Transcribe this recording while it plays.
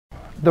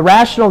the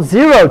rational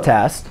zero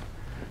test,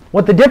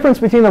 what the difference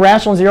between the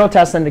rational zero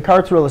test and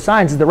Descartes' rule of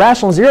signs is the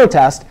rational zero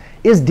test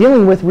is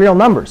dealing with real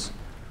numbers.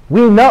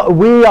 We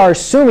are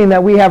assuming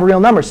that we have real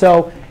numbers.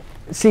 So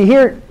see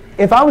here,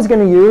 if I was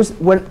going to use,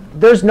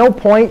 there's no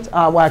point,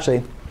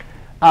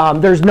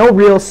 there's no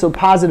real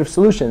positive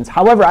solutions.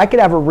 However, I could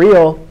have a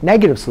real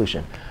negative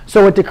solution.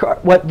 So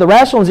what the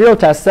rational zero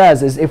test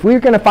says is if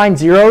we're going to find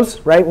zeros,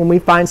 right, when we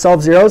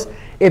solve zeros,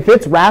 if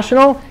it's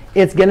rational,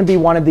 it's going to be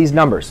one of these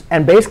numbers.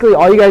 And basically,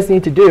 all you guys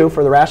need to do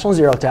for the rational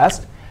zero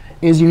test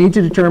is you need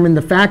to determine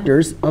the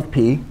factors of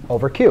p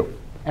over q.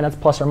 And that's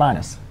plus or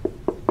minus.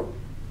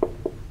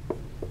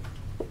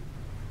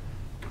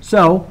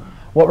 So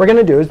what we're going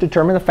to do is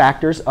determine the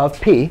factors of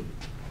p.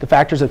 The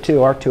factors of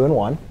 2 are 2 and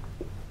 1.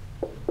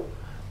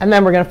 And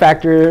then we're going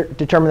to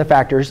determine the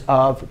factors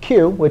of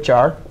q, which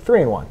are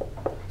 3 and 1.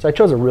 So I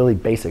chose a really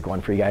basic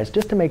one for you guys,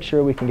 just to make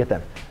sure we can get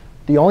them.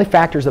 The only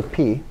factors of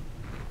p,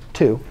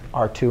 2,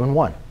 are 2 and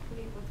 1.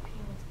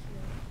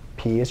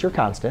 P is your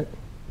constant.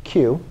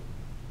 Q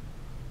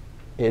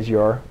is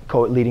your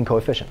leading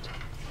coefficient.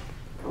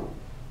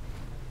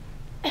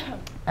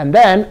 And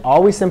then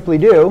all we simply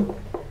do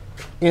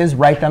is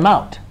write them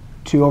out.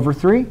 2 over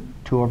 3,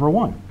 2 over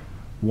 1.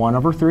 1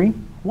 over 3,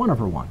 1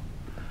 over 1.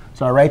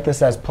 So I write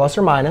this as plus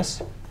or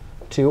minus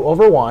 2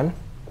 over 1,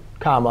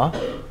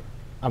 comma,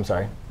 I'm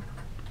sorry.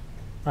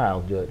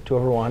 I'll do it 2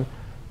 over 1.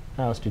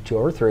 Now let's do 2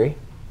 over 3,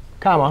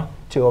 comma,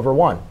 2 over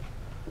 1,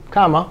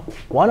 comma,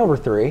 1 over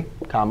 3,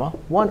 comma,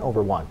 1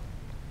 over 1.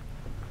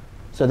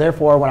 So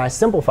therefore, when I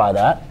simplify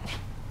that,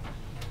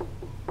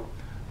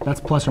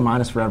 that's plus or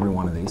minus for every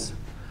one of these.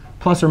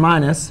 Plus or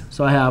minus,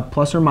 so I have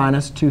plus or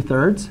minus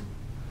 2/3,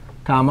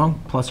 comma,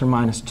 plus or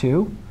minus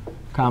 2,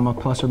 comma,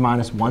 plus or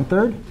minus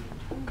 1/3,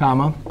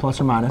 comma, plus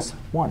or minus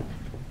 1.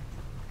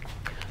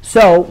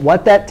 So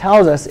what that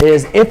tells us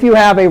is if you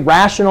have a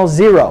rational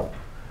zero,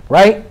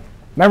 right?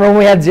 Remember when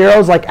we had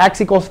zeros like x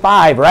equals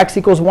 5 or x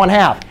equals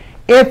 1/2?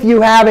 If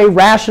you have a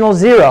rational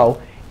zero,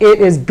 it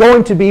is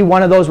going to be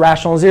one of those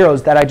rational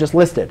zeros that I just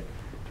listed.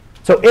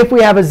 So if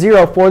we have a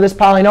 0 for this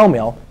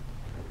polynomial,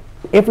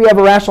 if we have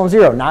a rational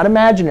 0, not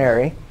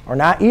imaginary or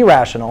not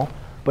irrational,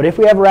 but if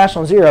we have a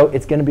rational 0,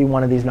 it's going to be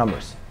one of these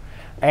numbers.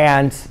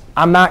 And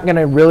I'm not going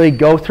to really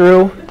go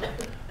through.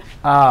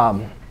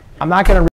 I'm not going to